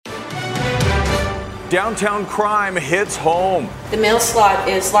Downtown crime hits home. The mail slot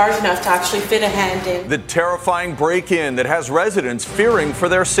is large enough to actually fit a hand in. The terrifying break-in that has residents fearing for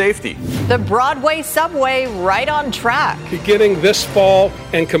their safety. The Broadway subway right on track. Beginning this fall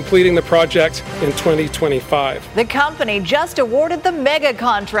and completing the project in 2025. The company just awarded the mega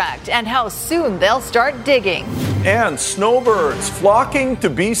contract and how soon they'll start digging. And snowbirds flocking to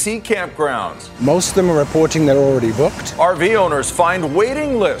BC campgrounds. Most of them are reporting they're already booked. RV owners find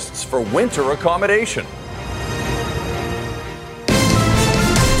waiting lists for winter accommodation.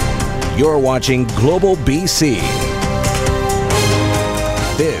 You're watching Global BC.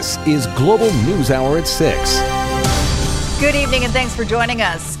 This is Global News Hour at 6. Good evening and thanks for joining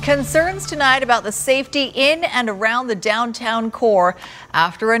us. Concerns tonight about the safety in and around the downtown core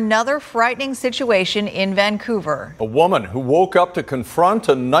after another frightening situation in Vancouver. A woman who woke up to confront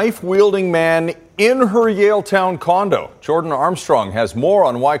a knife-wielding man in her Yaletown condo. Jordan Armstrong has more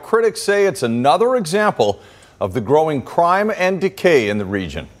on why critics say it's another example of the growing crime and decay in the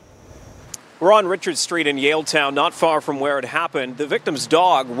region. We're on Richard Street in Yaletown, not far from where it happened. The victim's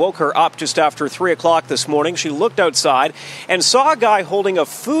dog woke her up just after 3 o'clock this morning. She looked outside and saw a guy holding a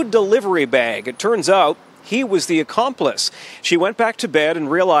food delivery bag. It turns out he was the accomplice. She went back to bed and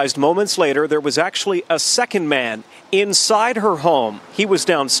realized moments later there was actually a second man inside her home. He was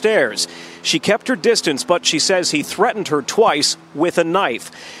downstairs. She kept her distance, but she says he threatened her twice with a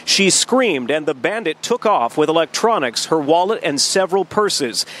knife. She screamed, and the bandit took off with electronics, her wallet, and several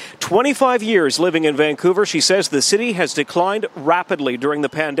purses. 25 years living in Vancouver, she says the city has declined rapidly during the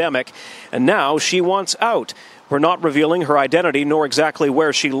pandemic, and now she wants out. We're not revealing her identity nor exactly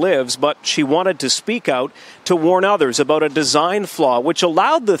where she lives, but she wanted to speak out to warn others about a design flaw which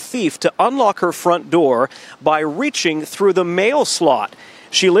allowed the thief to unlock her front door by reaching through the mail slot.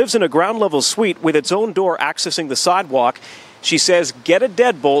 She lives in a ground-level suite with its own door accessing the sidewalk. She says get a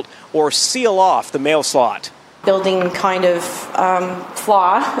deadbolt or seal off the mail slot. Building kind of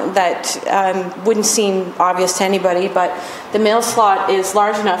flaw that wouldn't seem obvious to anybody, but the mail slot is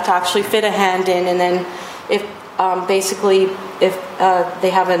large enough to actually fit a hand in, and then if they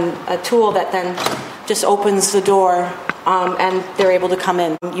have a tool that then just opens the door and they're able to come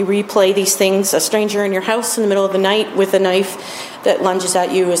in. You replay these things. A stranger in your house in the middle of the night with a knife that lunges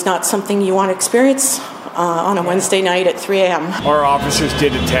at you is not something you want to experience on a Wednesday night at 3 a.m. Our officers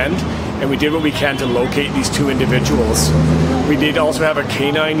did attend, and we did what we can to locate these two individuals. We did also have a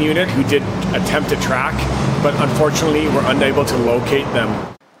canine unit who did attempt to track, but unfortunately were unable to locate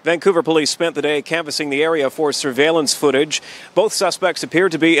them. Vancouver police spent the day canvassing the area for surveillance footage. Both suspects appear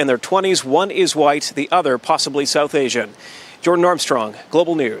to be in their 20s. One is white, the other possibly South Asian. Jordan Armstrong,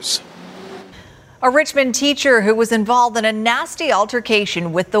 Global News. A Richmond teacher who was involved in a nasty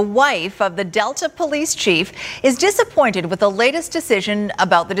altercation with the wife of the Delta police chief is disappointed with the latest decision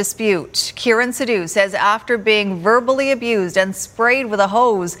about the dispute. Kieran Sidhu says after being verbally abused and sprayed with a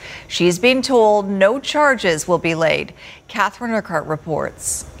hose, she's been told no charges will be laid. Catherine Urquhart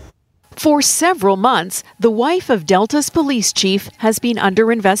reports. For several months, the wife of Delta's police chief has been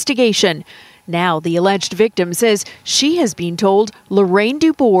under investigation. Now the alleged victim says she has been told Lorraine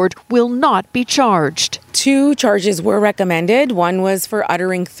Dubourd will not be charged. 2 charges were recommended. One was for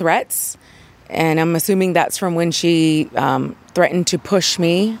uttering threats, and I'm assuming that's from when she threatened to push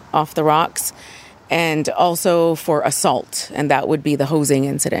me off the rocks, and also for assault, and that would be the hosing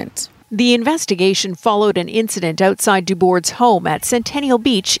incident. The investigation followed an incident outside Dubourd's home at Centennial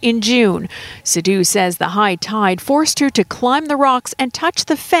Beach in June. Sidhu says the high tide forced her to climb the rocks and touch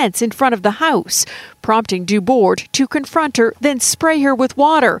the fence in front of the house, prompting Dubourd to confront her, then spray her with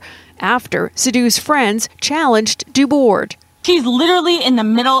water. After, Sidhu's friends challenged Dubourd. She's literally in the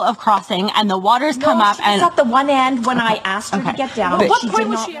middle of crossing, and the water's come up. And at the one end when I asked her to get down. But what point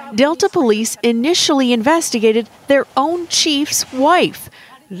was she at? Delta police initially investigated their own chief's wife.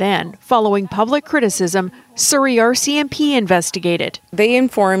 Then, following public criticism, Surrey RCMP investigated. They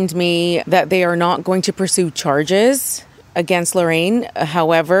informed me that they are not going to pursue charges against Lorraine.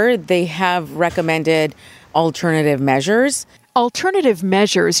 However, they have recommended alternative measures. Alternative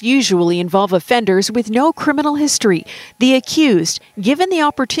measures usually involve offenders with no criminal history. The accused given the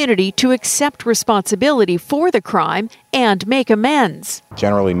opportunity to accept responsibility for the crime and make amends.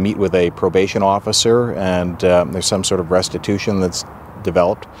 Generally meet with a probation officer, and there's some sort of restitution that's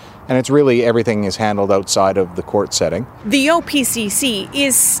developed, and it's really everything is handled outside of the court setting. The OPCC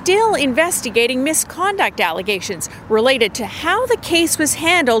is still investigating misconduct allegations related to how the case was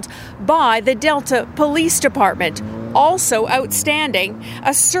handled by the Delta Police Department. Also outstanding,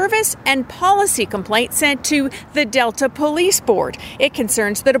 a service and policy complaint sent to the Delta Police Board. It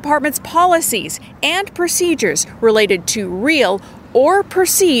concerns the department's policies and procedures related to real or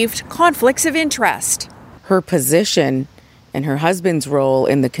perceived conflicts of interest. Her position and her husband's role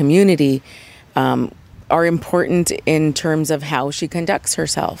in the community are important in terms of how she conducts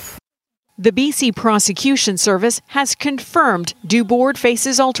herself. The BC Prosecution Service has confirmed Dubourg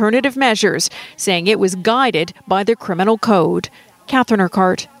faces alternative measures, saying it was guided by the criminal code. Catherine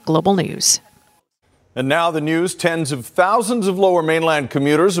Urquhart, Global News. And now the news tens of thousands of Lower Mainland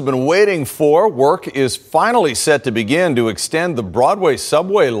commuters have been waiting for. Work is finally set to begin to extend the Broadway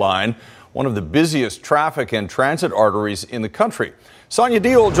subway line, one of the busiest traffic and transit arteries in the country. Sonia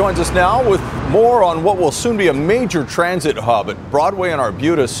Deol joins us now with more on what will soon be a major transit hub at Broadway and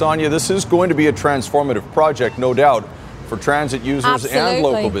Arbutus. Sonia, this is going to be a transformative project, no doubt, for transit users and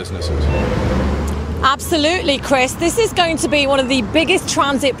local businesses. Absolutely, Chris. This is going to be one of the biggest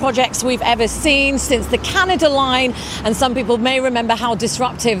transit projects we've ever seen since the Canada Line, and some people may remember how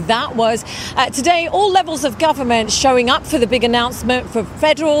disruptive that was. Today, all levels of government showing up for the big announcement, from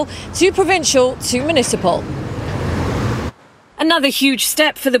federal to provincial to municipal. Another huge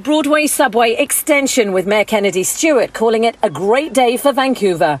step for the Broadway subway extension, with Mayor Kennedy Stewart calling it a great day for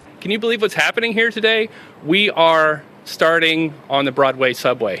Vancouver. Can you believe what's happening here today? We are starting on the Broadway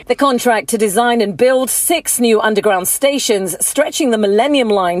subway. The contract to design and build 6 new underground stations stretching the Millennium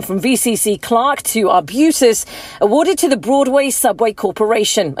Line from VCC Clark to Arbutus, awarded to the Broadway Subway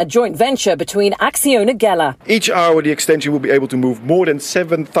Corporation, a joint venture between Acciona Geller. Each hour the extension will be able to move more than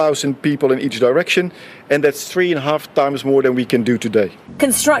 7,000 people in each direction, and that's 3.5 times more than we can do today.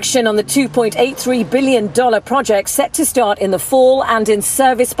 Construction on the $2.83 billion project set to start in the fall and in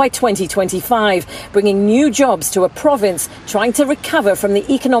service by 2025, bringing new jobs to a province trying to recover from the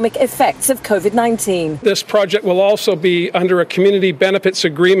economic effects of COVID-19. This project will also be under a community benefits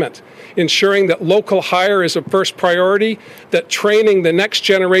agreement, ensuring that local hire is a first priority, that training the next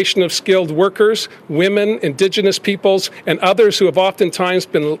generation of skilled workers, women, Indigenous peoples, and others who have oftentimes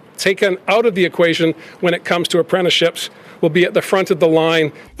been taken out of the equation when it comes to apprenticeships will be at the front of the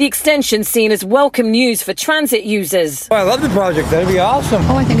line. The extension seen as welcome news for transit users. I love the project. That'd be awesome.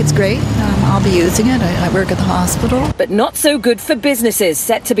 Oh, I think it's great. I'll be using it. I work at the hospital. But not so good for businesses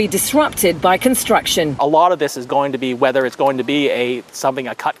set to be disrupted by construction. A lot of this is going to be, whether it's going to be a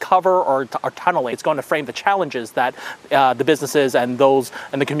cut cover or tunneling, it's going to frame the challenges that the businesses and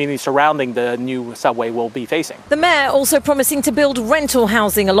the community surrounding the new subway will be facing. The mayor also promising to build rental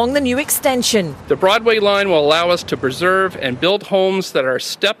housing along the new extension. The Broadway line will allow us to preserve and build homes that are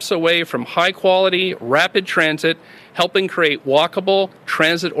steps away from high quality, rapid transit, helping create walkable,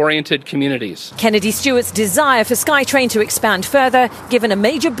 transit-oriented communities. Kennedy Stewart's desire for SkyTrain to expand further, given a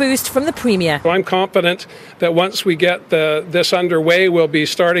major boost from the Premier. I'm confident that once we get this underway, we'll be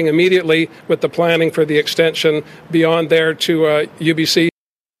starting immediately with the planning for the extension beyond there to UBC.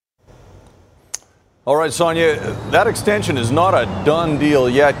 All right, Sonia, that extension is not a done deal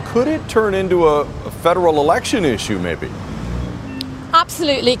yet. Could it turn into a federal election issue, maybe?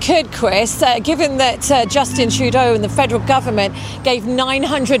 Absolutely could, Chris, given that Justin Trudeau and the federal government gave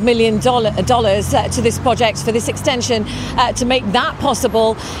 $900 million to this project for this extension to make that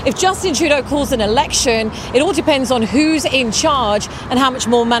possible. If Justin Trudeau calls an election, it all depends on who's in charge and how much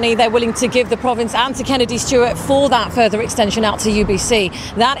more money they're willing to give the province and to Kennedy Stewart for that further extension out to UBC.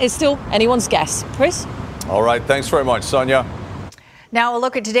 That is still anyone's guess. Chris? All right, thanks very much, Sonia. Now a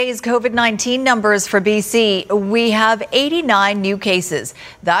look at today's COVID-19 numbers for BC. We have 89 new cases.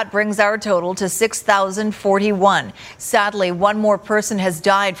 That brings our total to 6,041. Sadly, one more person has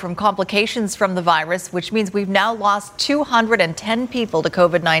died from complications from the virus, which means we've now lost 210 people to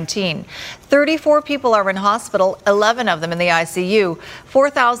COVID-19. 34 people are in hospital, 11 of them in the ICU.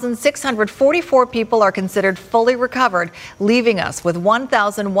 4,644 people are considered fully recovered, leaving us with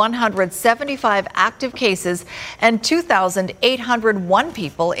 1,175 active cases and 2,801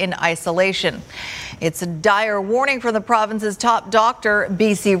 people in isolation. It's a dire warning from the province's top doctor.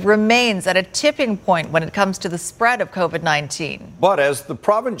 BC remains at a tipping point when it comes to the spread of COVID-19. But as the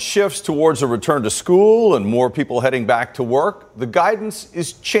province shifts towards a return to school and more people heading back to work, the guidance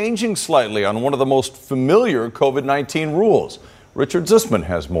is changing slightly on one of the most familiar COVID-19 rules. Richard Zussman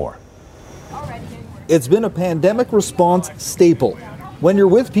has more. It's been a pandemic response staple. When you're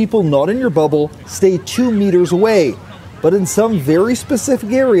with people not in your bubble, stay 2 meters away. But in some very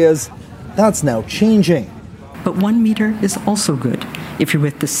specific areas, that's now changing. But 1 meter is also good if you're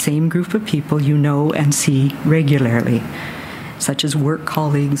with the same group of people you know and see regularly, such as work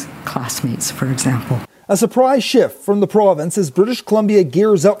colleagues, classmates, for example. A surprise shift from the province as British Columbia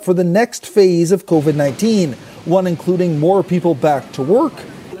gears up for the next phase of COVID-19, one including more people back to work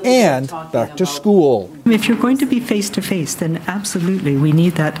and back to school. If you're going to be face-to-face, then absolutely we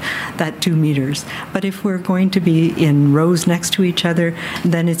need that 2 meters. But if we're going to be in rows next to each other,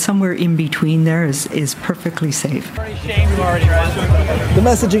 then it's somewhere in between there is perfectly safe. The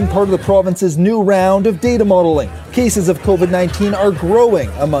messaging part of the province's new round of data modeling. Cases of COVID-19 are growing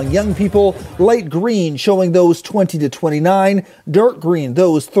among young people, light green showing those 20 to 29, dark green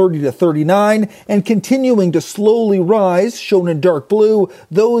those 30 to 39, and continuing to slowly rise, shown in dark blue,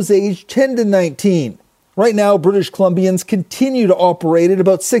 those aged 10 to 19. Right now, British Columbians continue to operate at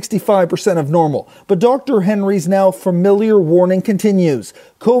about 65% of normal. But Dr. Henry's now familiar warning continues.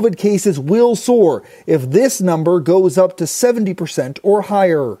 COVID cases will soar if this number goes up to 70% or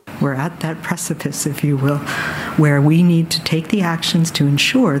higher. We're at that precipice, if you will, where we need to take the actions to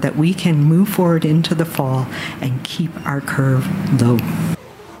ensure that we can move forward into the fall and keep our curve low.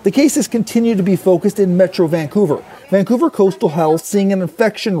 The cases continue to be focused in Metro Vancouver. Vancouver Coastal Health seeing an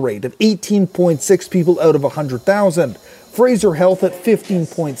infection rate of 18.6 people out of 100,000. Fraser Health at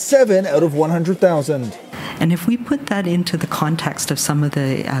 15.7 out of 100,000. And if we put that into the context of some of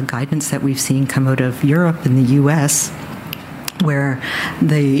the guidance that we've seen come out of Europe and the US, where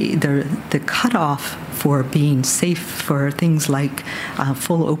the cutoff for being safe for things like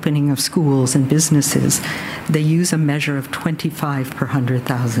full opening of schools and businesses, they use a measure of 25 per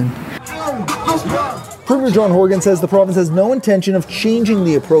 100,000. Premier John Horgan says the province has no intention of changing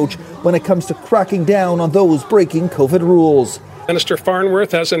the approach when it comes to cracking down on those breaking COVID rules. Minister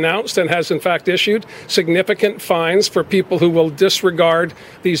Farnworth has announced and has in fact issued significant fines for people who will disregard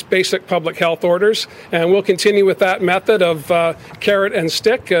these basic public health orders. And we'll continue with that method of carrot and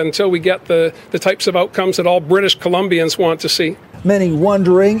stick until we get the types of outcomes that all British Columbians want to see. Many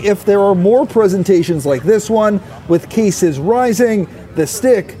wondering if there are more presentations like this one. With cases rising, the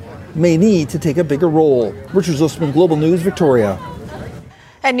stick may need to take a bigger role. Richard Zussman, Global News, Victoria.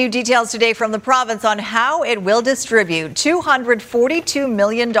 And new details today from the province on how it will distribute $242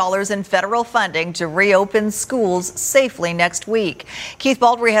 million in federal funding to reopen schools safely next week. Keith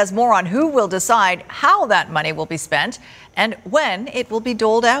Baldry has more on who will decide how that money will be spent and when it will be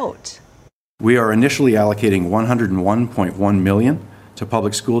doled out. We are initially allocating $101.1 million to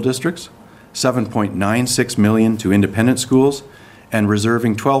public school districts, $7.96 million to independent schools, and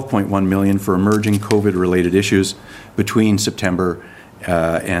reserving $12.1 million for emerging COVID-related issues between September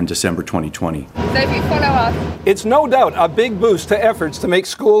and December 2020. It's no doubt a big boost to efforts to make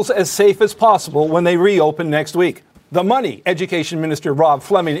schools as safe as possible when they reopen next week. The money Education Minister Rob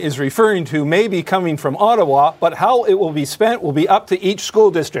Fleming is referring to may be coming from Ottawa, but how it will be spent will be up to each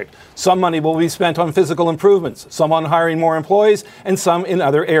school district. Some money will be spent on physical improvements, some on hiring more employees, and some in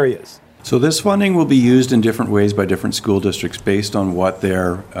other areas. So this funding will be used in different ways by different school districts based on what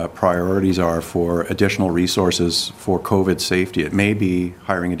their priorities are for additional resources for COVID safety. It may be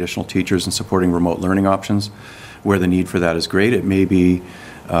hiring additional teachers and supporting remote learning options where the need for that is great. It may be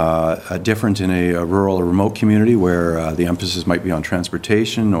different in a rural or remote community where the emphasis might be on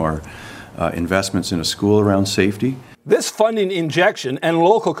transportation or investments in a school around safety. This funding injection and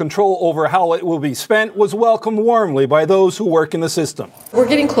local control over how it will be spent was welcomed warmly by those who work in the system. We're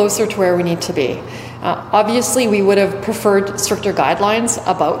getting closer to where we need to be. Obviously, we would have preferred stricter guidelines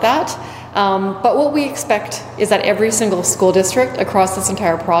about that. But what we expect is that every single school district across this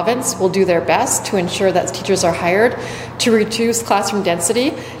entire province will do their best to ensure that teachers are hired, to reduce classroom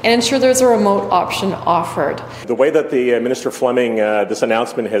density, and ensure there's a remote option offered. The way that the Minister Fleming, this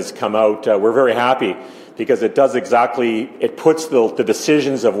announcement has come out, we're very happy because it does it puts the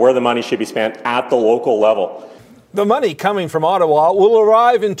decisions of where the money should be spent at the local level. The money coming from Ottawa will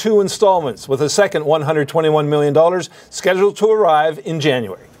arrive in 2 installments, with a second $121 million scheduled to arrive in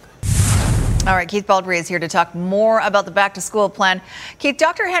January. All right, Keith Baldry is here to talk more about the back-to-school plan. Keith,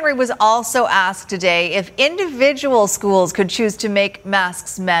 Dr. Henry was also asked today if individual schools could choose to make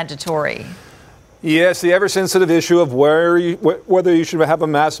masks mandatory. Yes, the ever-sensitive issue of whether you should have a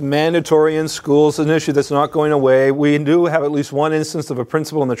mask mandatory in schools is an issue that's not going away. We do have at least one instance of a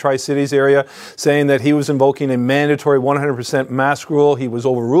principal in the Tri-Cities area saying that he was invoking a mandatory 100% mask rule. He was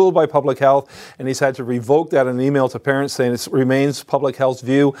overruled by public health, and he's had to revoke that in an email to parents saying it remains public health's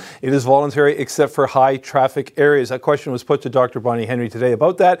view. It is voluntary except for high-traffic areas. That question was put to Dr. Bonnie Henry today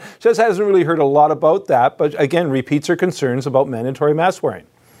about that. She just hasn't really heard a lot about that, but again, repeats her concerns about mandatory mask wearing.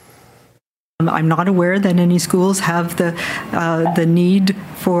 I'm not aware that any schools have the need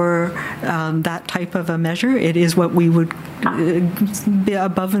for that type of a measure. It is what we would be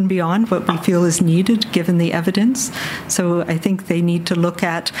above and beyond what we feel is needed given the evidence. So I think they need to look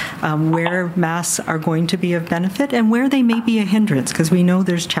at where masks are going to be of benefit and where they may be a hindrance, because we know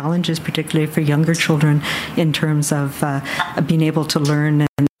there's challenges, particularly for younger children, in terms of being able to learn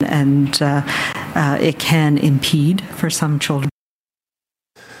and it can impede for some children.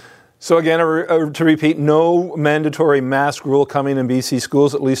 So again, to repeat, no mandatory mask rule coming in BC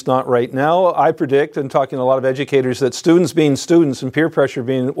schools, at least not right now. I predict, and talking to a lot of educators, that students being students and peer pressure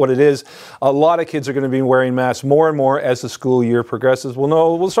being what it is, a lot of kids are going to be wearing masks more and more as the school year progresses.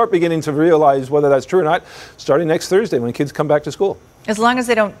 We'll start beginning to realize whether that's true or not starting next Thursday when kids come back to school. As long as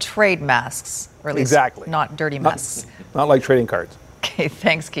they don't trade masks, or at least exactly. Not dirty masks. Not like trading cards. Okay,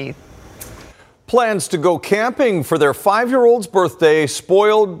 thanks, Keith. Plans to go camping for their 5-year-old's birthday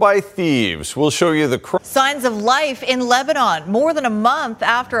spoiled by thieves. We'll show you the signs of life in Lebanon more than a month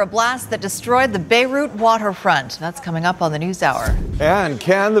after a blast that destroyed the Beirut waterfront. That's coming up on the News Hour. And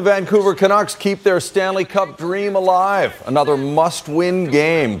can the Vancouver Canucks keep their Stanley Cup dream alive? Another must-win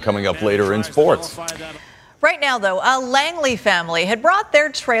game coming up later in sports. Right now, though, a Langley family had brought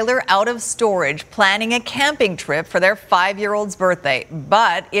their trailer out of storage, planning a camping trip for their 5-year-old's birthday,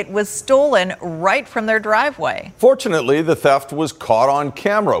 but it was stolen right from their driveway. Fortunately, the theft was caught on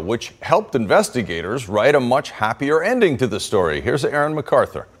camera, which helped investigators write a much happier ending to the story. Here's Aaron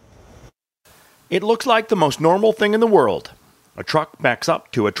MacArthur. It looks like the most normal thing in the world. A truck backs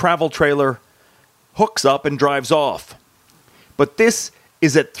up to a travel trailer, hooks up and drives off. But this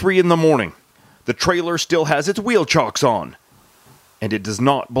is at 3 a.m. The trailer still has its wheel chocks on, and it does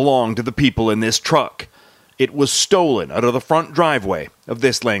not belong to the people in this truck. It was stolen out of the front driveway of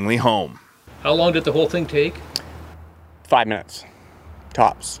this Langley home. How long did the whole thing take? 5 minutes,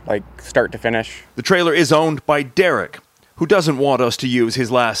 tops, like start to finish. The trailer is owned by Derek, who doesn't want us to use his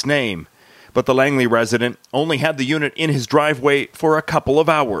last name, but the Langley resident only had the unit in his driveway for a couple of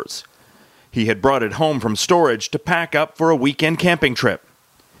hours. He had brought it home from storage to pack up for a weekend camping trip.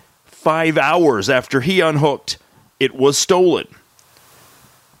 5 hours after he unhooked, it was stolen.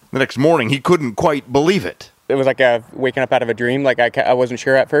 The next morning, he couldn't quite believe it. It was like waking up out of a dream. Like I wasn't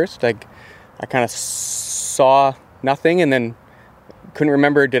sure at first. Like I kind of saw nothing and then couldn't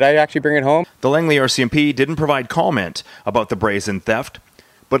remember, did I actually bring it home? The Langley RCMP didn't provide comment about the brazen theft,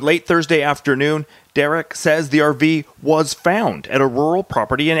 but late Thursday afternoon, Derek says the RV was found at a rural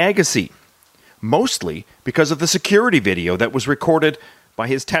property in Agassiz, mostly because of the security video that was recorded by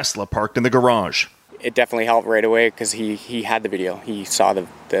his Tesla parked in the garage. It definitely helped right away because he had the video. He saw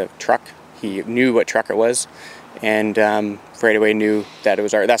the truck. He knew what truck it was, and right away knew that it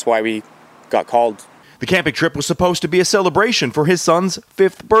was ours. That's why we got called. The camping trip was supposed to be a celebration for his son's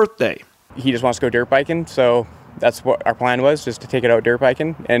 5th birthday. He just wants to go dirt biking, so that's what our plan was, just to take it out dirt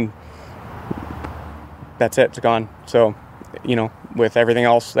biking, and that's it. It's gone. So, with everything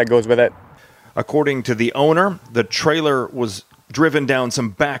else that goes with it. According to the owner, the trailer was driven down some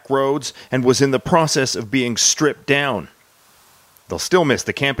back roads and was in the process of being stripped down. They'll still miss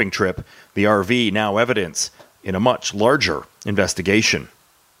the camping trip, the RV now evidence in a much larger investigation.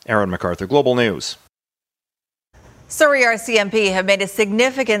 Aaron MacArthur, Global News. Surrey RCMP have made a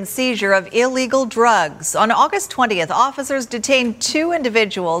significant seizure of illegal drugs. On August 20th, officers detained 2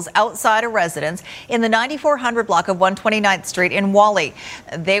 individuals outside a residence in the 9400 block of 129th Street in Whalley.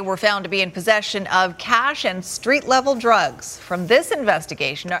 They were found to be in possession of cash and street-level drugs. From this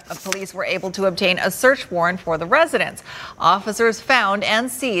investigation, police were able to obtain a search warrant for the residence. Officers found and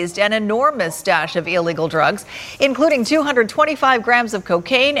seized an enormous stash of illegal drugs, including 225 grams of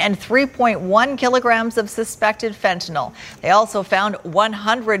cocaine and 3.1 kilograms of suspected fentanyl. They also found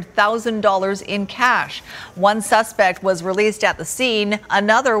 $100,000 in cash. One suspect was released at the scene.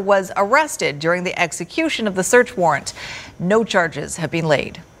 Another was arrested during the execution of the search warrant. No charges have been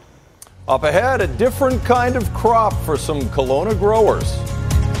laid. Up ahead, a different kind of crop for some Kelowna growers.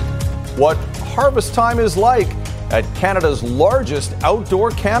 What harvest time is like at Canada's largest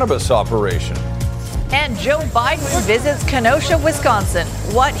outdoor cannabis operation. And Joe Biden visits Kenosha, Wisconsin.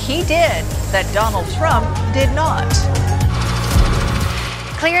 What he did that Donald Trump did not.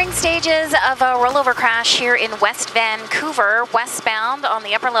 Clearing stages of a rollover crash here in West Vancouver, westbound on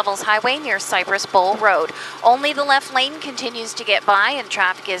the Upper Levels Highway near Cypress Bowl Road. Only the left lane continues to get by, and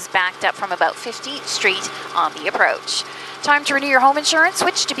traffic is backed up from about 15th Street on the approach. Time to renew your home insurance.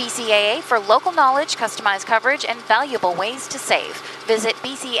 Switch to BCAA for local knowledge, customized coverage, and valuable ways to save. Visit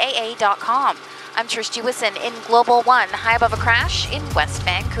bcaa.com. I'm Trish Jewison in Global One, high above a crash in West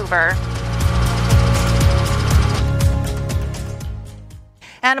Vancouver.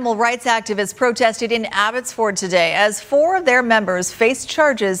 Animal rights activists protested in Abbotsford today as 4 of their members faced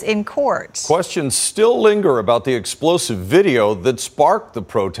charges in court. Questions still linger about the explosive video that sparked the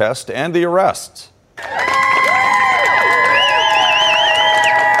protest and the arrests.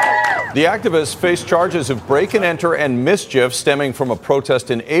 The activists face charges of break-and-enter and mischief stemming from a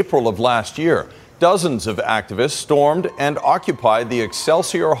protest in April of last year. Dozens of activists stormed and occupied the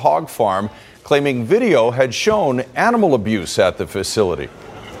Excelsior Hog Farm claiming video had shown animal abuse at the facility.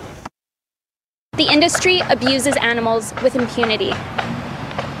 The industry abuses animals with impunity.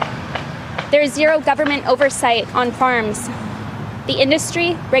 There is zero government oversight on farms. The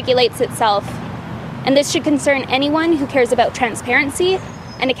industry regulates itself, and this should concern anyone who cares about transparency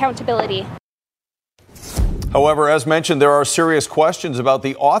and accountability. However, as mentioned, there are serious questions about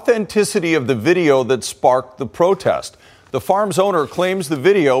the authenticity of the video that sparked the protest. The farm's owner claims the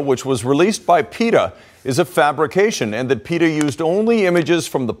video, which was released by PETA, is a fabrication and that PETA used only images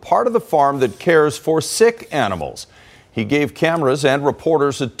from the part of the farm that cares for sick animals. He gave cameras and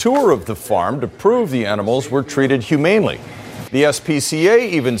reporters a tour of the farm to prove the animals were treated humanely. The SPCA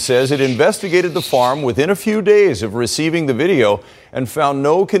even says it investigated the farm within a few days of receiving the video and found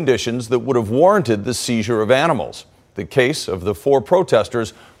no conditions that would have warranted the seizure of animals. The case of the 4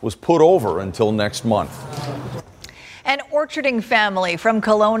 protesters was put over until next month. An orcharding family from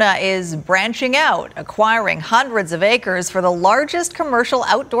Kelowna is branching out, acquiring hundreds of acres for the largest commercial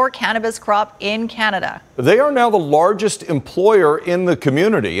outdoor cannabis crop in Canada. They are now the largest employer in the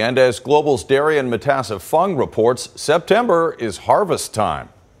community, and as Global's Darian Matassa-Fung reports, September is harvest time.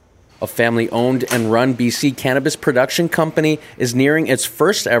 A family-owned and run BC cannabis production company is nearing its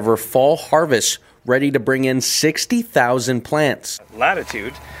first ever fall harvest, ready to bring in 60,000 plants.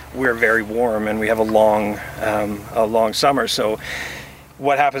 Latitude, we're very warm and we have a long summer. So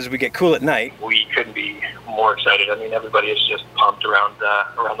what happens is we get cool at night. We couldn't be more excited. I mean, everybody is just pumped around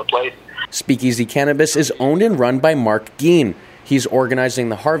the place. Speakeasy Cannabis is owned and run by Mark Geen. He's organizing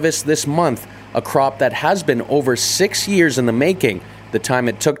the harvest this month, a crop that has been over 6 years in the making, the time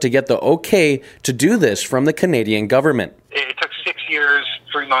it took to get the okay to do this from the Canadian government. It took 6 years,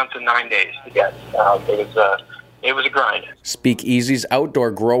 3 months, and 9 days to get. It was a grind. Speakeasy's outdoor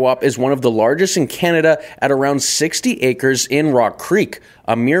grow-up is one of the largest in Canada at around 60 acres in Rock Creek,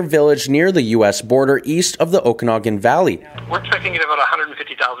 a mere village near the U.S. border east of the Okanagan Valley. We're expecting it about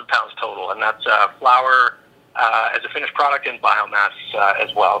 150,000 pounds total, and that's flower as a finished product and biomass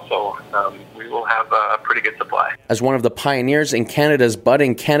as well. So we will have a pretty good supply. As one of the pioneers in Canada's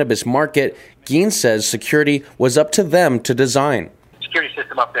budding cannabis market, Geen says security was up to them to design. The security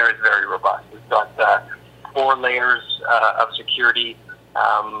system up there is very robust. We've got 4 layers of security,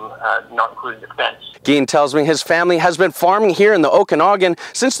 not including the fence. Geen tells me his family has been farming here in the Okanagan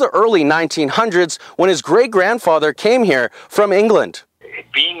since the early 1900s when his great-grandfather came here from England.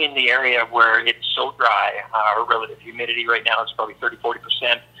 Being in the area where it's so dry, our relative humidity right now is probably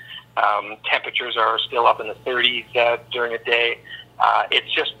 30-40%. Temperatures are still up in the 30s during the day. It's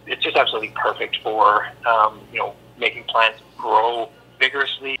just absolutely perfect for making plants grow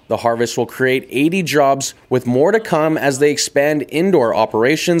vigorously. The harvest will create 80 jobs, with more to come as they expand indoor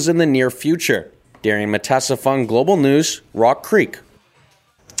operations in the near future. Darian Matassa-Fung, Global News, Rock Creek.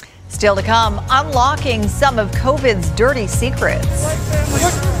 Still to come, unlocking some of COVID's dirty secrets.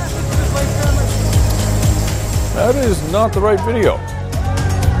 That is not the right video.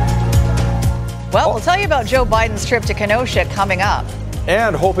 Well, we'll tell you about Joe Biden's trip to Kenosha coming up.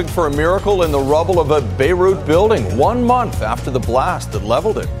 And hoping for a miracle in the rubble of a Beirut building 1 month after the blast that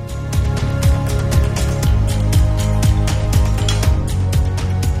leveled it.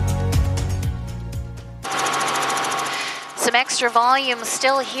 Some extra volume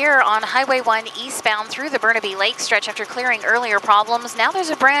still here on Highway 1 eastbound through the Burnaby Lake stretch after clearing earlier problems. Now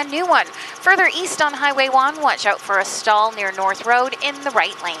there's a brand new one. Further east on Highway 1, watch out for a stall near North Road in the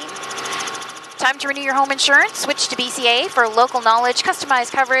right lane. Time to renew your home insurance. Switch to BCAA for local knowledge,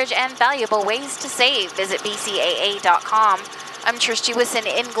 customized coverage, and valuable ways to save. Visit bcaa.com. I'm Trish Jewison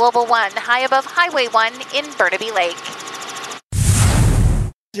in Global One, high above Highway 1 in Burnaby Lake.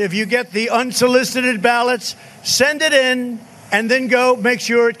 If you get the unsolicited ballots, send it in and then go make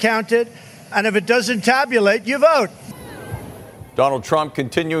sure it counted. And if it doesn't tabulate, you vote. Donald Trump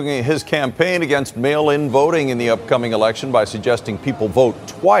continuing his campaign against mail-in voting in the upcoming election by suggesting people vote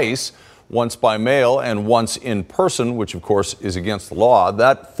twice, once by mail and once in person, which of course is against the law.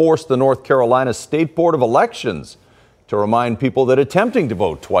 That forced the North Carolina State Board of Elections to remind people that attempting to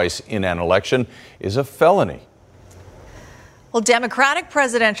vote twice in an election is a felony. Well, Democratic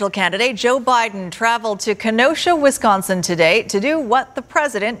presidential candidate Joe Biden traveled to Kenosha, Wisconsin today to do what the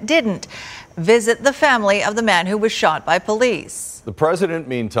president didn't: visit the family of the man who was shot by police. The president,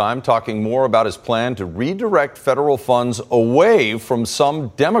 meantime, talking more about his plan to redirect federal funds away from some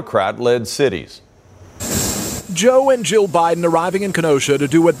Democrat-led cities. Joe and Jill Biden arriving in Kenosha to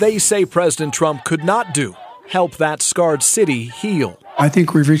do what they say President Trump could not do: help that scarred city heal. I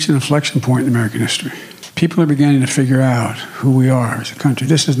think we've reached an inflection point in American history. People are beginning to figure out who we are as a country.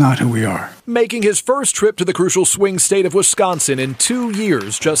 This is not who we are. Making his first trip to the crucial swing state of Wisconsin in 2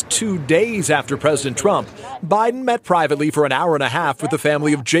 years, just 2 days after President Trump, Biden met privately for an hour and a half with the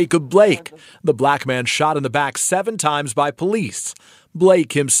family of Jacob Blake, the black man shot in the back 7 times by police.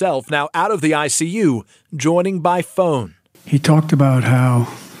 Blake himself now out of the ICU, joining by phone. He talked about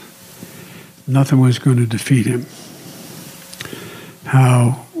how nothing was going to defeat him,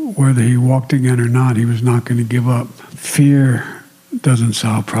 how whether he walked again or not, he was not going to give up. Fear doesn't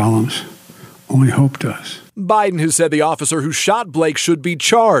solve problems. Only hope does. Biden, who said the officer who shot Blake should be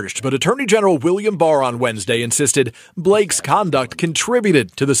charged, but Attorney General William Barr on Wednesday insisted Blake's conduct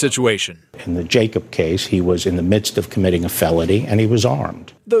contributed to the situation. In the Jacob case, he was in the midst of committing a felony and he was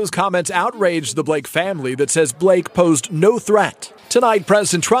armed. Those comments outraged the Blake family that says Blake posed no threat. Tonight,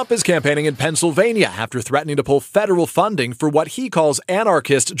 President Trump is campaigning in Pennsylvania after threatening to pull federal funding for what he calls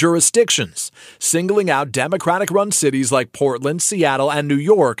anarchist jurisdictions, singling out Democratic-run cities like Portland, Seattle, and New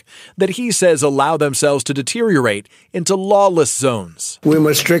York that he says allow themselves to deteriorate into lawless zones. We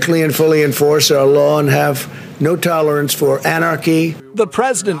must strictly and fully enforce our law and have no tolerance for anarchy. The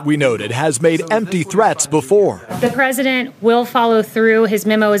president, we noted, has made empty threats before. The president will follow through. His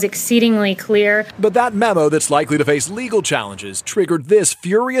memo is exceedingly clear. But that memo that's likely to face legal challenges triggered this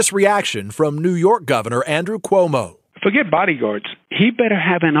furious reaction from New York Governor Andrew Cuomo. Forget bodyguards. He better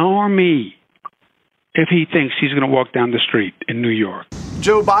have an army if he thinks he's going to walk down the street in New York.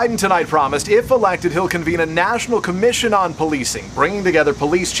 Joe Biden tonight promised, if elected, he'll convene a national commission on policing, bringing together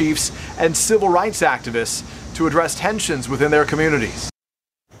police chiefs and civil rights activists to address tensions within their communities.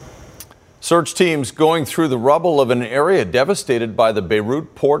 Search teams going through the rubble of an area devastated by the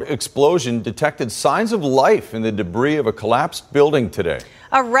Beirut port explosion detected signs of life in the debris of a collapsed building today.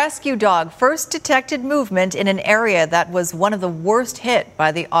 A rescue dog first detected movement in an area that was one of the worst hit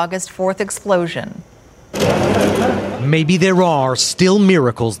by the August 4th explosion. Maybe there are still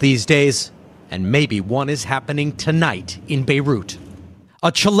miracles these days, and maybe one is happening tonight in Beirut.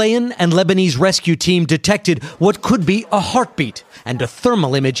 A Chilean and Lebanese rescue team detected what could be a heartbeat and a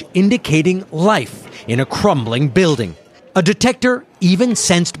thermal image indicating life in a crumbling building. A detector even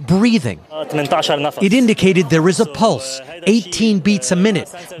sensed breathing. It indicated there is a pulse, 18 beats a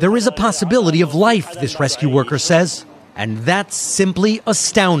minute. There is a possibility of life, this rescue worker says. And that's simply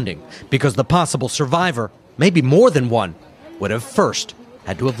astounding, because the possible survivor, maybe more than one, would have first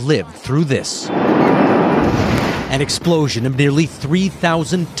had to have lived through this. An explosion of nearly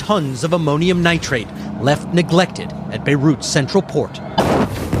 3,000 tons of ammonium nitrate left neglected at Beirut's central port.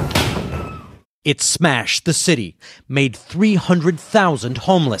 It smashed the city, made 300,000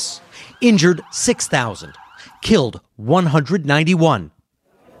 homeless, injured 6,000, killed 191,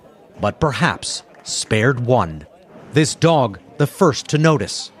 but perhaps spared one. This dog, the first to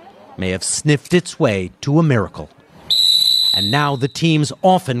notice, may have sniffed its way to a miracle. And now the teams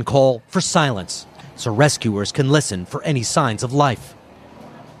often call for silence, so rescuers can listen for any signs of life.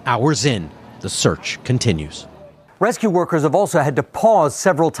 Hours in, the search continues. Rescue workers have also had to pause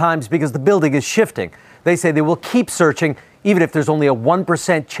several times because the building is shifting. They say they will keep searching even if there's only a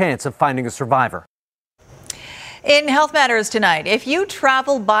 1% chance of finding a survivor. In Health Matters tonight, if you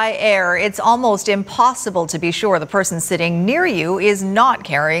travel by air, it's almost impossible to be sure the person sitting near you is not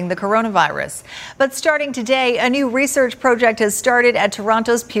carrying the coronavirus. But starting today, a new research project has started at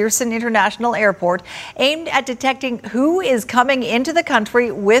Toronto's Pearson International Airport aimed at detecting who is coming into the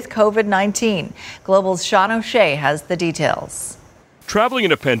country with COVID-19. Global's Sean O'Shea has the details. Traveling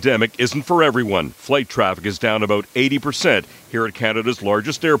in a pandemic isn't for everyone. Flight traffic is down about 80% here at Canada's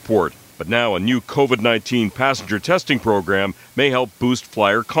largest airport. But now a new COVID-19 passenger testing program may help boost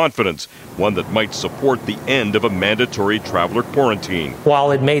flyer confidence, one that might support the end of a mandatory traveler quarantine.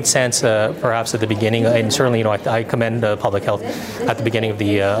 While it made sense perhaps at the beginning, and certainly I commend public health at the beginning of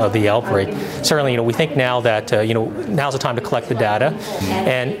the outbreak, certainly we think now that now's the time to collect the data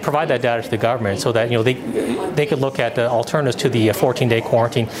and provide that data to the government so that they could look at alternatives to the 14-day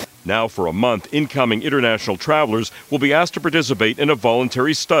quarantine. Now for a month, incoming international travelers will be asked to participate in a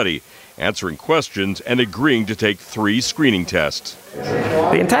voluntary study, answering questions and agreeing to take 3 screening tests.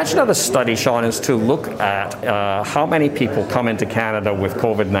 The intention of the study, Sean, is to look at how many people come into Canada with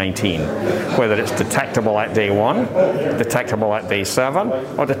COVID-19, whether it's detectable at day 1, detectable at day 7,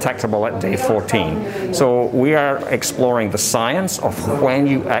 or detectable at day 14. So we are exploring the science of when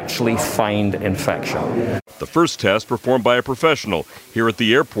you actually find infection. The first test performed by a professional here at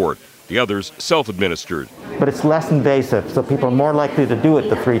the airport, the others self-administered. But it's less invasive, so people are more likely to do it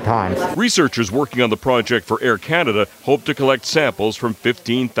the 3 times. Researchers working on the project for Air Canada hope to collect samples from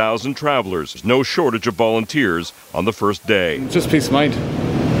 15,000 travelers. There's no shortage of volunteers on the first day. Just peace of mind.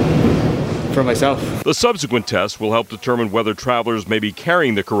 for myself. The subsequent test will help determine whether travelers may be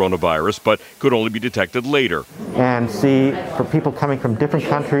carrying the coronavirus, but could only be detected later. And see, for people coming from different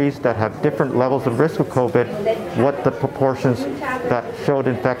countries that have different levels of risk of COVID, what the proportions that showed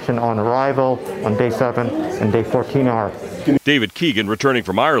infection on arrival on day 7 and day 14 are. David Keegan, returning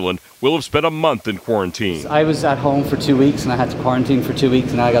from Ireland, will have spent a month in quarantine. I was at home for 2 weeks and I had to quarantine for 2 weeks,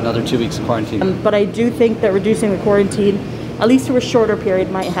 and now I got another 2 weeks of quarantine. But I do think that reducing the quarantine, at least to a shorter period,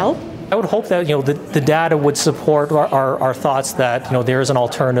 might help. I would hope that the data would support our thoughts that there is an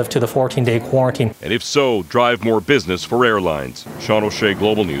alternative to the 14-day quarantine. And if so, drive more business for airlines. Sean O'Shea,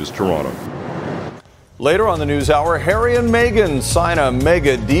 Global News, Toronto. Later on the News Hour, Harry and Meghan sign a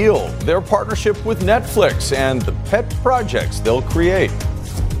mega deal. Their partnership with Netflix and the pet projects they'll create.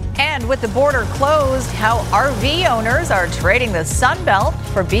 And with the border closed, how RV owners are trading the Sun Belt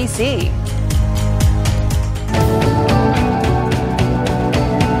for BC.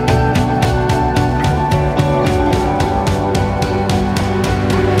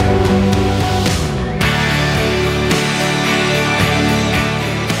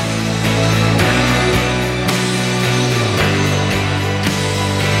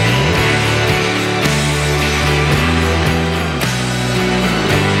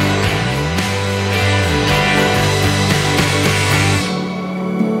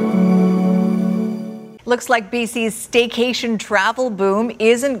 Looks like BC's staycation travel boom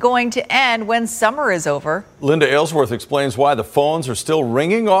isn't going to end when summer is over. Linda Aylesworth explains why the phones are still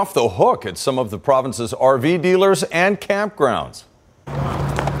ringing off the hook at some of the province's RV dealers and campgrounds.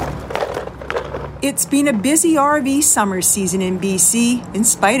 It's been a busy RV summer season in BC in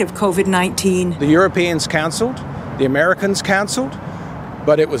spite of COVID-19. The Europeans cancelled, the Americans cancelled,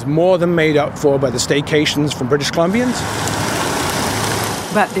 but it was more than made up for by the staycations from British Columbians.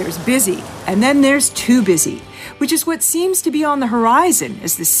 But there's busy, and then there's too busy, which is what seems to be on the horizon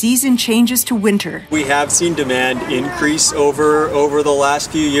as the season changes to winter. We have seen demand increase over the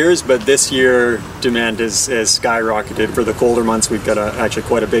last few years, but this year demand has skyrocketed. For the colder months, we've got actually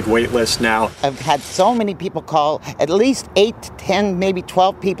quite a big wait list now. I've had so many people call, at least 8, 10, maybe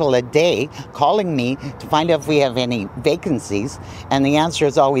 12 people a day calling me to find out if we have any vacancies, and the answer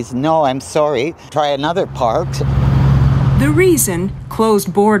is always no, I'm sorry, try another park. The reason?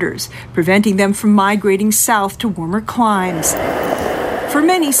 Closed borders, preventing them from migrating south to warmer climes. For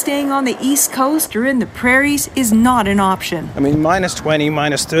many, staying on the East Coast or in the prairies is not an option. I mean, minus 20,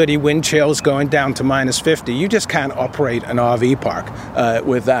 minus 30 wind chills going down to minus 50. You just can't operate an RV park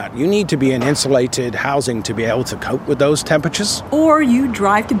with that. You need to be in insulated housing to be able to cope with those temperatures. Or you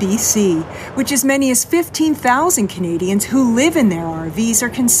drive to BC, which as many as 15,000 Canadians who live in their RVs are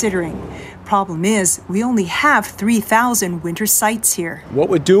considering. Problem is, we only have 3,000 winter sites here. What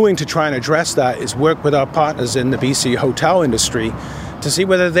we're doing to try and address that is work with our partners in the BC hotel industry to see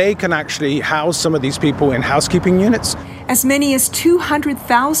whether they can actually house some of these people in housekeeping units. As many as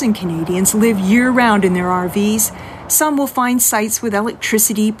 200,000 Canadians live year-round in their RVs. Some will find sites with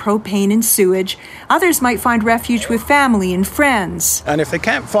electricity, propane, and sewage. Others might find refuge with family and friends. And if they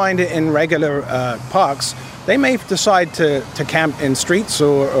can't find it in regular parks, they may decide to camp in streets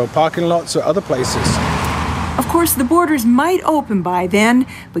or parking lots or other places. Of course, the borders might open by then,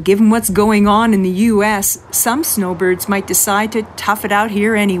 but given what's going on in the U.S., some snowbirds might decide to tough it out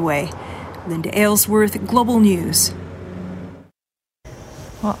here anyway. Linda Aylesworth, Global News.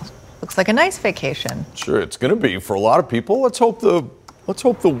 Well, looks like a nice vacation. Sure, it's going to be for a lot of people. Let's hope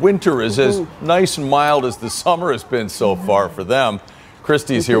the winter is as nice and mild as the summer has been so far for them.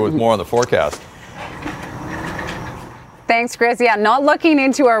 Christy's here with more on the forecast. Thanks, Chris. Yeah, not looking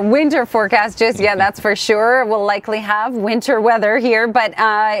into our winter forecast just yet, that's for sure. We'll likely have winter weather here, but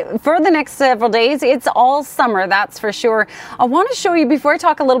for the next several days, it's all summer, that's for sure. I want to show you, before I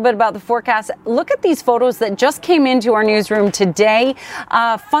talk a little bit about the forecast, look at these photos that just came into our newsroom today.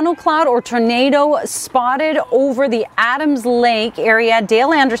 Funnel cloud or tornado spotted over the Adams Lake area.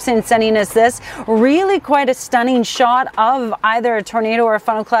 Dale Anderson sending us this. Really quite a stunning shot of either a tornado or a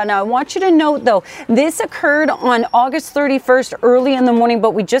funnel cloud. Now, I want you to note, though, this occurred on August 31st early in the morning,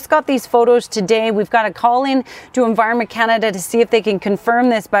 but we just got these photos today. We've got a call in to Environment Canada to see if they can confirm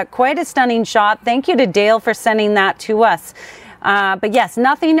this, but quite a stunning shot. Thank you to Dale for sending that to us. But yes,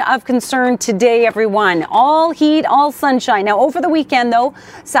 nothing of concern today, everyone. All heat, all sunshine. Now, over the weekend, though,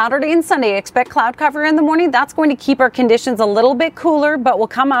 Saturday and Sunday, expect cloud cover in the morning. That's going to keep our conditions a little bit cooler, but we'll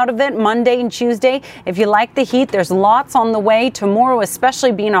come out of it Monday and Tuesday. If you like the heat, there's lots on the way. Tomorrow,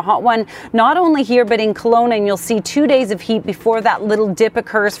 especially being a hot one, not only here, but in Kelowna, and you'll see 2 days of heat before that little dip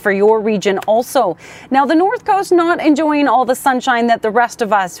occurs for your region also. Now, the North Coast not enjoying all the sunshine that the rest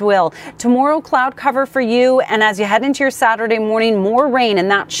of us will. Tomorrow, cloud cover for you, and as you head into your Saturday morning, morning, more rain, and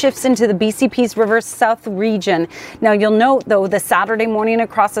that shifts into the BC Peace River South region. Now, you'll note, though, the Saturday morning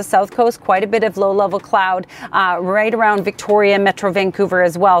across the south coast, quite a bit of low-level cloud right around Victoria, Metro Vancouver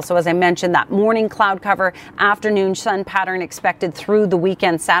as well. So as I mentioned, that morning cloud cover, afternoon sun pattern expected through the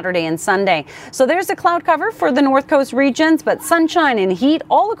weekend, Saturday and Sunday. So there's a cloud cover for the north coast regions, but sunshine and heat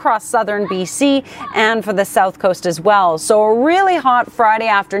all across southern BC and for the south coast as well. So a really hot Friday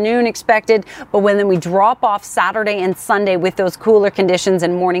afternoon expected, but when we drop off Saturday and Sunday with those cooler conditions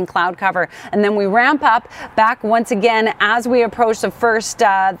and morning cloud cover, and then we ramp up back once again as we approach that first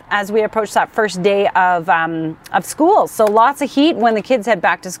day of school. So lots of heat when the kids head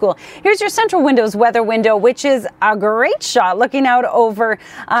back to school. Here's your Central Windows weather window, which is a great shot looking out over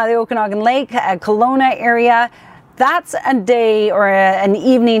the Okanagan Lake, Kelowna area. That's a day or an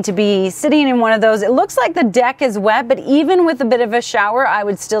evening to be sitting in one of those. It looks like the deck is wet, but even with a bit of a shower, I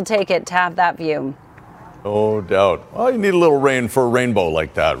would still take it to have that view. No doubt. Well, you need a little rain for a rainbow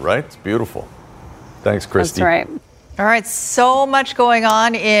like that, right? It's beautiful. Thanks, Christy. That's right. All right, so much going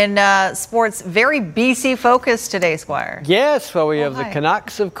on in sports. Very BC focused today, Squire. Yes, well, we have the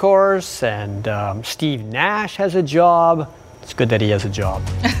Canucks, of course, and Steve Nash has a job. It's good that he has a job.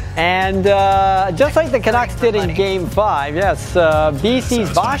 And just like the Canucks did in Game 5, yes,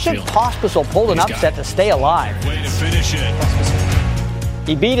 BC's Vasek Pospisil pulled an upset to stay alive. Way to finish it.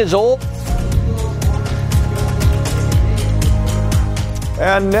 He beat his old...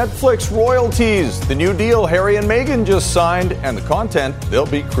 And Netflix royalties. The new deal Harry and Meghan just signed, and the content they'll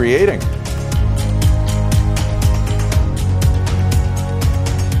be creating.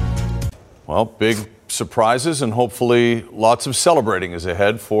 Well, big surprises and hopefully lots of celebrating is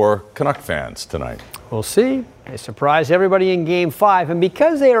ahead for Canuck fans tonight. We'll see. They surprised everybody in Game 5, and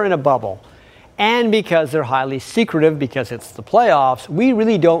because they are in a bubble and because they're highly secretive because it's the playoffs, we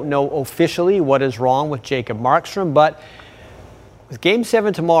really don't know officially what is wrong with Jacob Markstrom, but with Game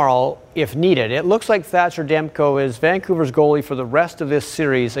 7 tomorrow, if needed, it looks like Thatcher Demko is Vancouver's goalie for the rest of this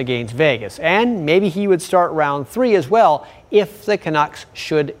series against Vegas. And maybe he would start round 3 as well if the Canucks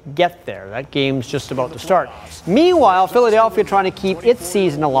should get there. That game's just about to start. Meanwhile, Philadelphia trying to keep its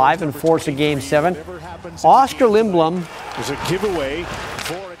season alive and force a Game 7. Oscar Lindblom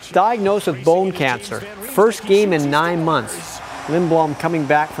diagnosed with bone cancer. First game in 9 months. Lindblom coming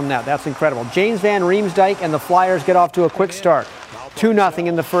back from that. That's incredible. James Van Riemsdyk and the Flyers get off to a quick start. 2-0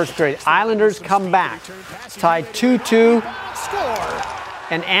 in the first period. Islanders come back. It's tied 2-2.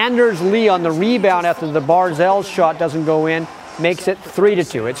 And Anders Lee on the rebound after the Barzell shot doesn't go in makes it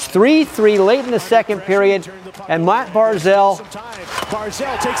 3-2. It's 3-3 late in the second period. And Matt Barzell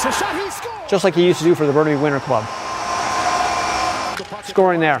takes a shot. Just like he used to do for the Burnaby Winter Club.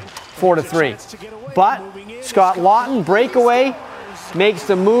 Scoring there, 4-3. But Scott Laughton, breakaway, makes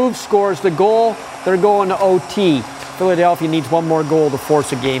the move, scores the goal. They're going to OT. Philadelphia needs one more goal to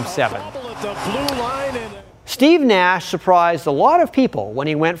force a Game 7. Steve Nash surprised a lot of people when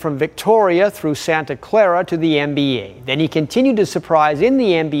he went from Victoria through Santa Clara to the NBA. Then he continued to surprise in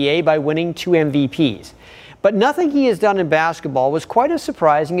the NBA by winning 2 MVPs. But nothing he has done in basketball was quite as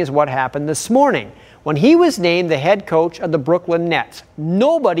surprising as what happened this morning when he was named the head coach of the Brooklyn Nets.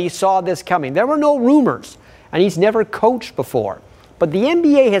 Nobody saw this coming. There were no rumors, and he's never coached before. But the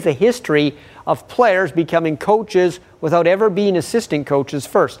NBA has a history of players becoming coaches without ever being assistant coaches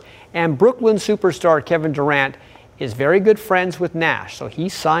first. And Brooklyn superstar Kevin Durant is very good friends with Nash, so he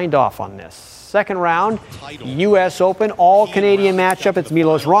signed off on this. Second round, U.S. Open, all-Canadian matchup. It's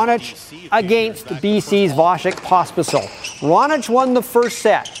Milos Raonic against BC's Vasek Pospisil. Raonic won the first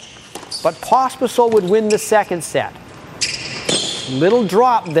set, but Pospisil would win the second set. Little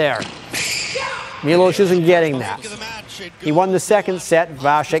drop there. Milos isn't getting that. He won the second set,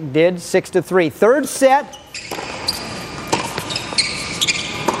 Vasek did, 6-3. Third set,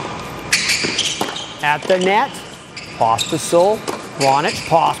 at the net, Pospisil, Raonic,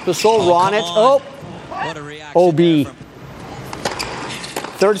 Pospisil, Raonic, OB.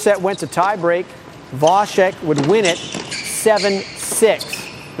 Third set went to tiebreak. Vasek would win it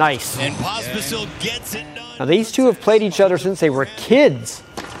 7-6. Nice. And Pospisil gets it done. Now these two have played each other since they were kids.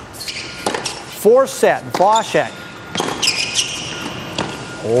 Fourth set, Vasek.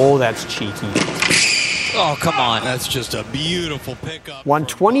 Oh, that's cheeky. Oh, come on. That's just a beautiful pickup. Won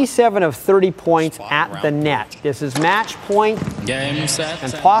 27 of 30 points at the net. This is match point. Game set.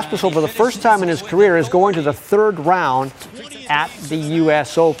 And Pospisil, for the first time in his career, is going to the third round at the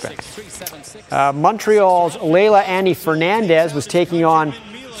U.S. Open. Montreal's Leila Annie Fernandez was taking on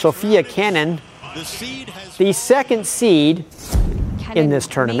Sophia Kenin, the second seed in this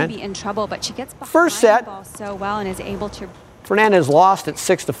tournament. In trouble, but she gets first set, so well and is able to. Fernandez lost at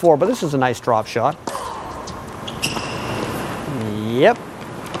 6-4, but this is a nice drop shot. Yep.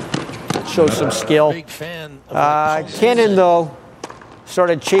 Shows some skill. Kennan, though,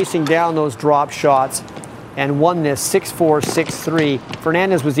 started chasing down those drop shots and won this 6-4, 6-3.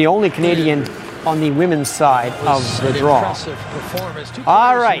 Fernandez was the only Canadian on the women's side of the draw.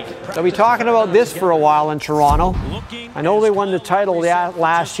 All right, they'll be talking about this for a while in Toronto. I know they won the title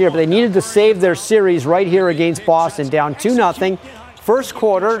last year, but they needed to save their series right here against Boston, down 2-0. First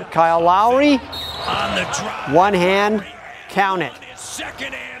quarter, Kyle Lowry, one hand, count it,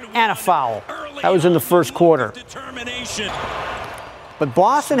 and a foul. That was in the first quarter. But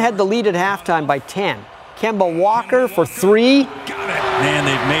Boston had the lead at halftime by 10. Kemba Walker for 3. Man,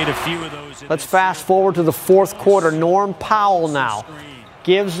 they've made a few of those. Let's fast forward to the fourth quarter. Norm Powell now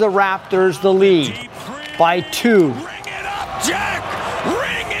gives the Raptors the lead by 2.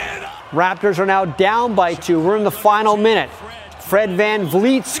 Raptors are now down by 2. We're in the final minute. Fred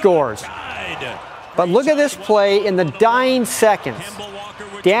VanVleet scores. But look at this play in the dying seconds.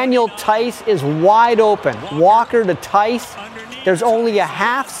 Daniel Tice is wide open. Walker to Tice. There's only a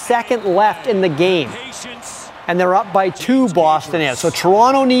half second left in the game. And they're up by 2, Boston is. So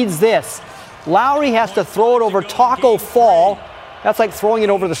Toronto needs this. Lowry has to throw it over Taco Fall. That's like throwing it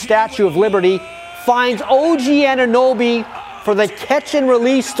over the Statue of Liberty. Finds OG Anunoby for the catch and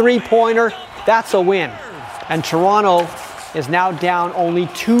release three-pointer. That's a win. And Toronto is now down only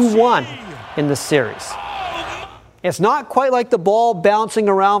 2-1 in the series. It's not quite like the ball bouncing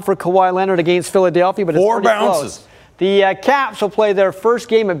around for Kawhi Leonard against Philadelphia, but it's 4 bounces. Close. The Caps will play their first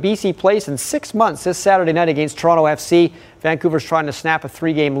game at BC Place in 6 months this Saturday night against Toronto FC. Vancouver's trying to snap a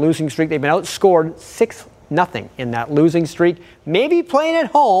 3-game losing streak. They've been outscored 6-0 in that losing streak. Maybe playing at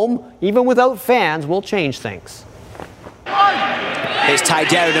home, even without fans, will change things. He's tied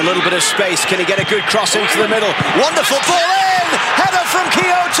down, a little bit of space. Can he get a good cross into the middle? Wonderful ball in! Header from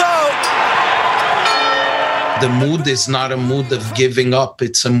Kyoto! The mood is not a mood of giving up.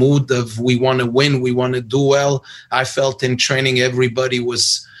 It's a mood of we want to win, we want to do well. I felt in training everybody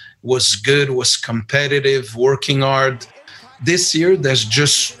was good, was competitive, working hard. This year, there's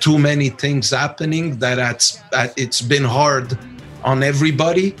just too many things happening that it's been hard on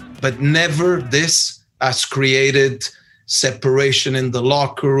everybody, but never this has created separation in the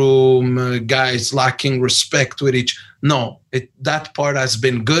locker room, guys lacking respect with each. No, that part has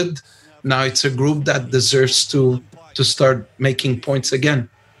been good. Now it's a group that deserves to start making points again.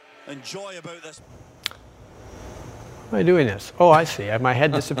 Enjoy about this. Why am I doing this? Oh, I see. My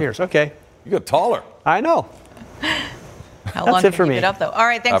head disappears. Okay. You got taller. I know. How long can you keep it up, though? All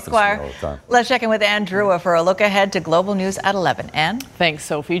right, thanks, Squire. Let's check in with Ann Drewa for a look ahead to Global News at 11. Ann? Thanks,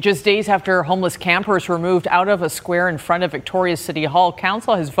 Sophie. Just days after homeless campers were moved out of a square in front of Victoria's City Hall,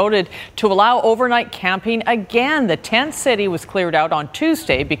 Council has voted to allow overnight camping again. The tent city was cleared out on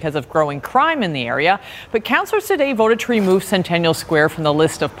Tuesday because of growing crime in the area. But councillors today voted to remove Centennial Square from the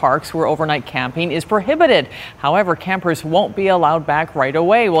list of parks where overnight camping is prohibited. However, campers won't be allowed back right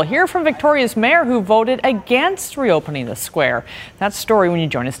away. We'll hear from Victoria's mayor who voted against reopening the square. That story when you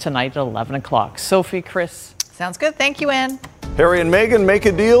join us tonight at 11 o'clock. Sophie, Chris. Sounds good. Thank you, Ann. Harry and Meghan make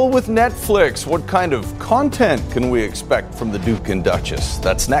a deal with Netflix. What kind of content can we expect from the Duke and Duchess?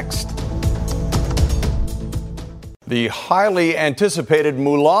 That's next. The highly anticipated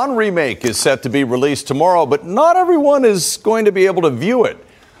Mulan remake is set to be released tomorrow, but not everyone is going to be able to view it.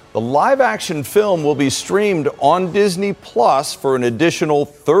 The live-action film will be streamed on Disney Plus for an additional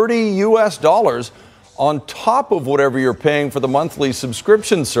 $30 on top of whatever you're paying for the monthly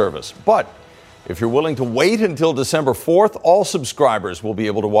subscription service. But if you're willing to wait until December 4th, all subscribers will be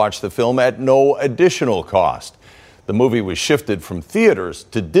able to watch the film at no additional cost. The movie was shifted from theaters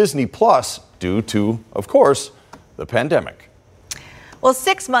to Disney Plus due to, of course, the pandemic. Well,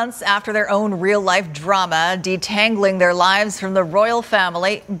 6 months after their own real-life drama detangling their lives from the royal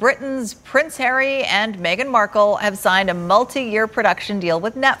family, Britain's Prince Harry and Meghan Markle have signed a multi-year production deal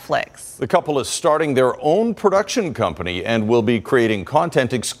with Netflix. The couple is starting their own production company and will be creating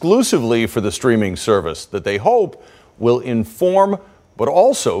content exclusively for the streaming service that they hope will inform but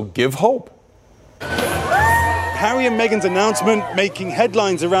also give hope. Harry and Meghan's announcement making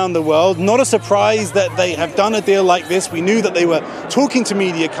headlines around the world. Not a surprise that they have done a deal like this. We knew that they were talking to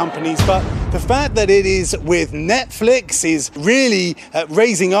media companies, but the fact that it is with Netflix is really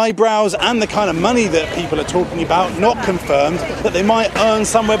raising eyebrows, and the kind of money that people are talking about, not confirmed, that they might earn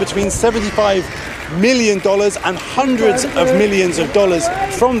somewhere between $75 million and hundreds of millions of dollars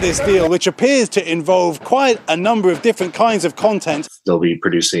from this deal, which appears to involve quite a number of different kinds of content. They'll be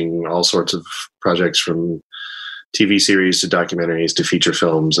producing all sorts of projects from TV series to documentaries to feature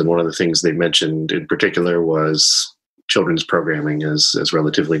films. And one of the things they mentioned in particular was children's programming. As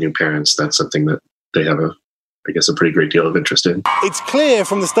relatively new parents, that's something that they have a I guess, a pretty great deal of interest in. It's clear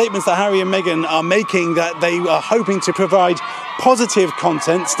from the statements that Harry and Meghan are making that they are hoping to provide positive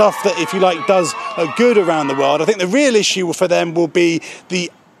content, stuff that, if you like, does good around the world. I think the real issue for them will be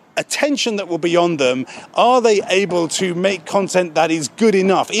the attention that will be on them. Are they able to make content that is good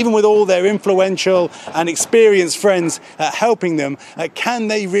enough, even with all their influential and experienced friends helping them? Can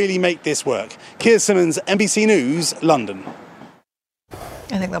they really make this work? Keir Simmons, NBC News, London.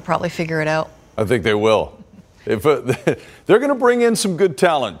 I think they'll probably figure it out. I think they will. If they're going to bring in some good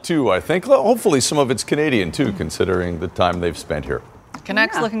talent, too, I think. Hopefully some of it's Canadian, too, considering the time they've spent here.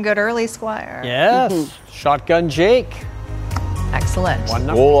 Canucks looking good early, Squire. Yes. Shotgun Jake. Excellent.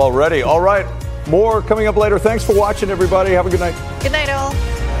 Goal already. All right. More coming up later. Thanks for watching, everybody. Have a good night. Good night, all.